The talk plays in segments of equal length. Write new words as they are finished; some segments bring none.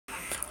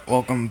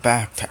Welcome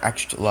back to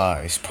Extra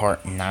Lives,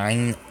 part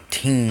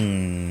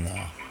 19.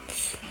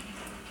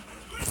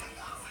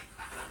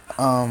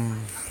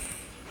 Um,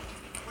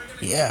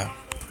 yeah,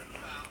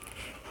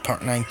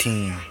 part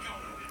 19.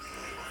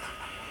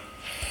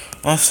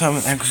 Last time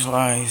in Extra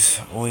Lives,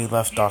 we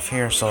left off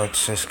here, so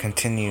let's just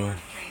continue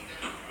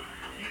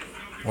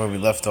where we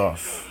left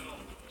off.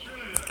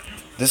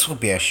 This will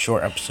be a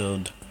short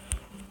episode.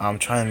 I'm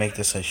trying to make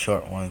this a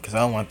short one, because I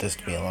don't want this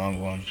to be a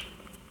long one.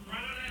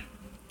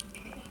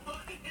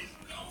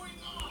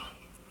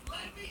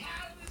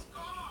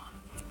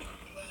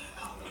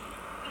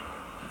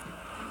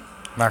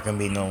 Not gonna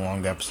be no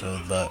long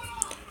episode, but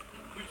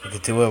I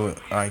could do what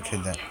I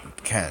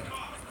can.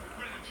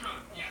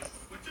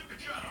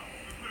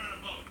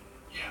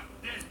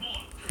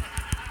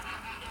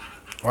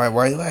 Why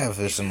do I have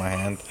this in my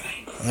hand?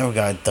 I never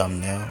got a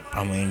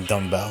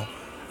dumbbell.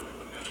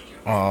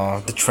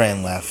 The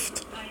train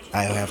left.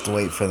 I have to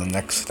wait for the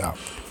next stop.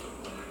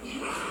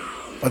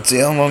 Let's see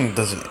how long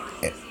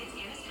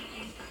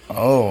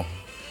oh,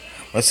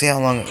 let's see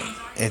how long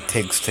it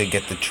takes to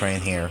get the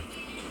train here.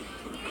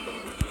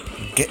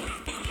 Get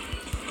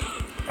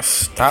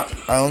Stop!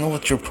 I don't know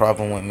what's your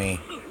problem with me.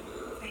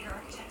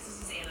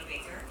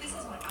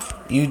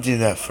 You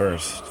did that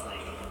first.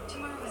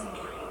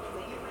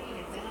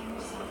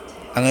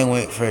 I'm gonna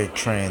wait for the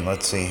train.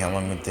 Let's see how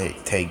long it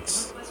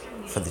takes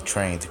for the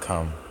train to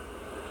come.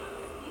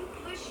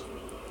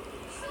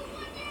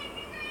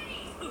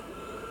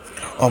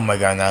 Oh my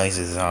god! Now he's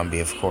a zombie,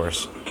 of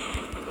course.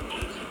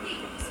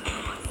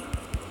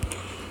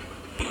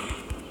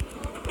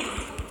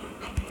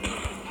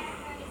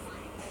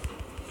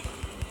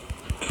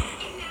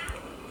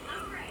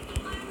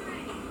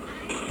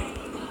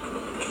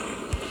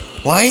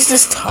 Why is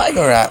this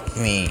tiger at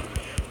me?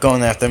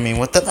 Going after me?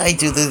 What did I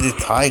do to the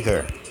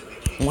tiger?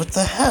 What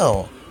the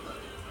hell?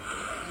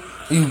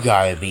 You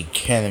gotta be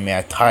kidding me.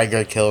 A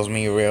tiger kills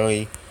me,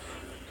 really?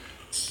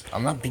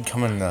 I'm not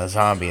becoming a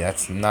zombie.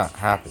 That's not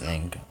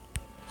happening.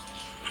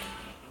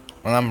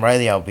 When I'm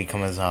ready, I'll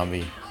become a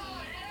zombie.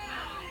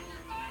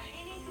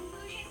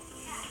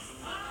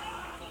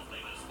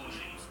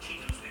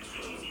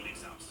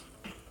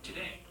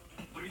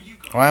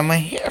 Why am I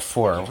here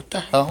for? What the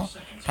hell?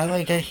 How did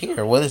I get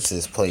here? What is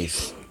this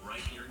place?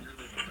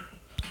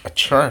 A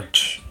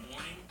church.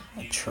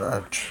 A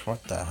church.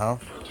 What the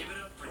hell?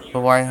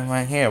 But why am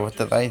I here? What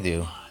did I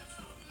do?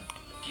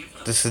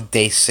 This is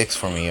day 6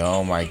 for me.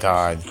 Oh my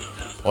god.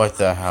 What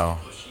the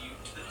hell?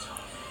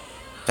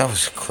 That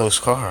was a close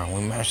call.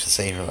 We managed to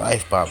save your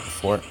life, Bob,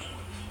 before.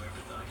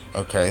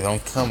 Okay,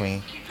 don't kill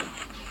me.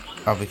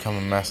 I'll become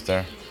a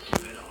master.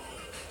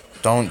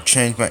 Don't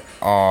change my...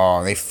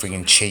 Oh, they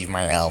freaking changed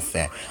my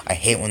outfit. I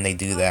hate when they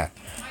do that.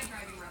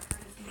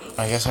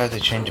 I guess I have to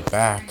change it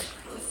back.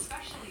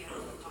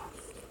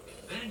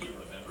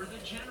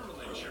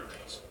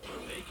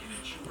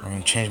 I'm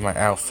gonna change my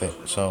outfit,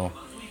 so...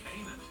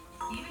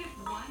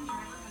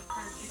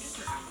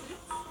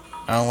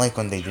 I don't like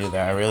when they do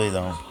that. I really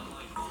don't.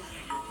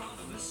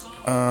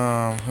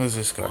 Who's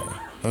this guy?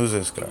 Who's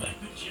this guy?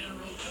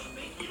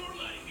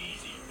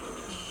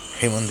 I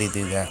hate when they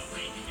do that.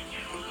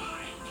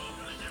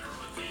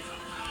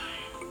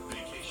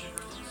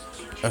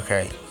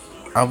 Okay,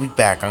 I'll be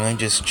back. I'm gonna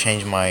just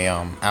change my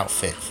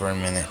outfit for a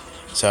minute,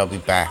 so I'll be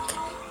back.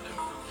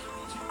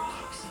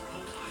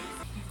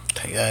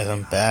 Hey guys,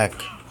 I'm back.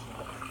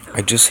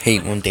 I just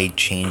hate when they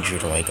change your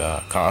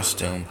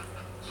costume.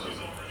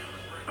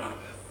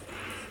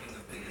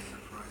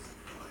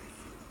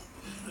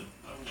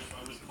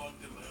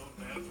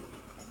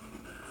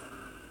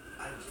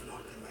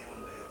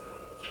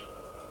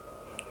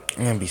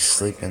 I'm gonna be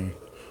sleeping.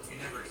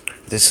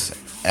 This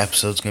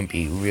episode's gonna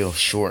be real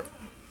short.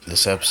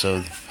 This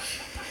episode.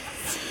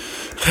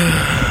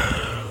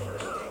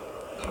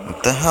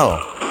 What the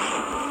hell?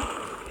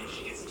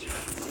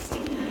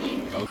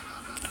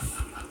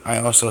 I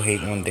also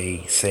hate when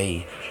they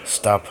say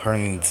stop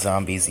hurting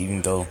zombies,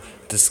 even though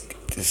this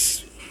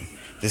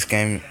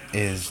game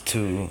is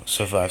to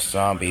survive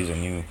zombies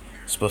and you're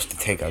supposed to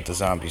take out the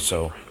zombies.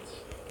 So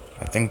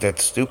I think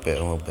that's stupid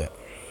a little bit.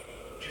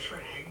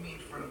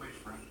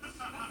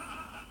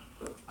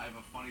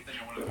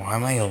 Why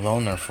am I a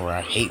loner for?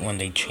 I hate when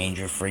they change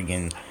your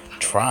friggin'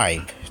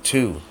 tribe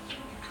too.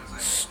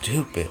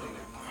 Stupid.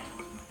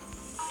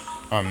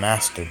 Or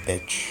master,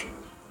 bitch.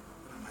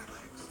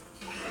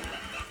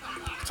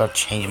 Stop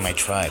changing my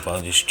tribe.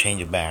 I'll just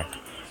change it back.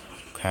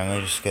 Okay, I'm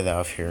gonna just get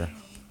out of here.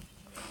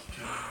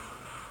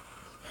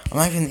 I'm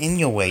not even in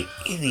your way,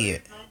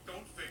 idiot.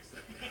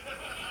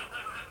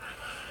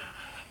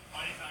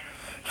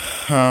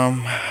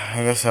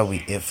 I guess that'll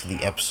be it for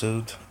the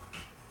episode.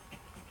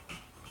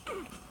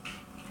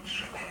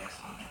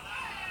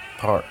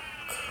 Park.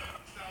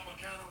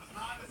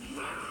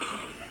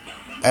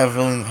 I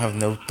really have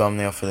no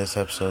thumbnail for this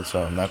episode,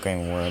 so I'm not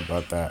going to worry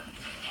about that.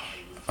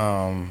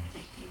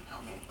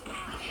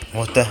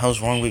 What the hell's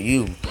wrong with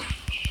you?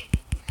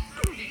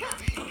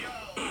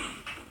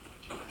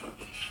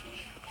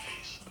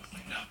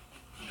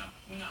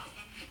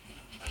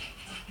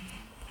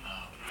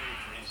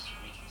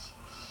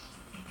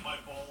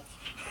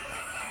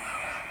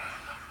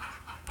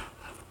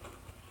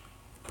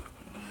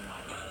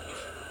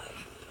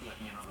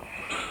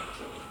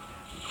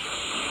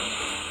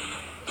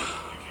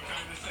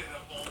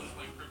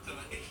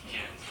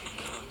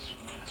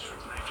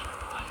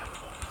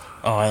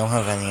 Oh, I don't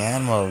have any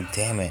ammo.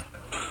 Damn it.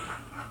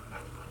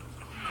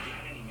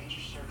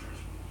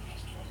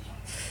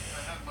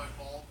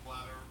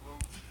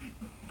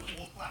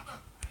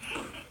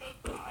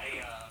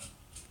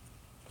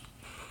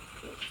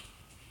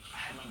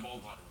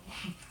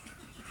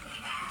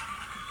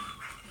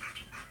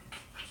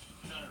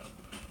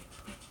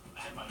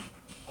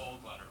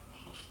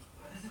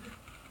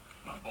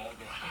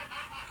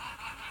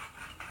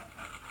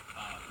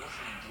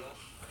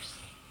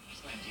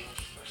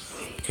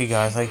 Okay,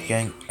 guys, I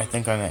think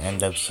I'm gonna end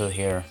the episode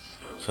here.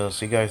 So,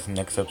 see you guys in the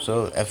next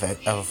episode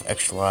of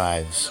Extra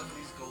Lives.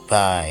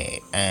 Bye.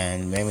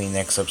 And maybe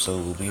next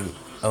episode will be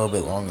a little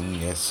bit longer than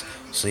this.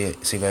 See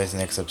you guys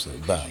next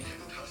episode. Bye.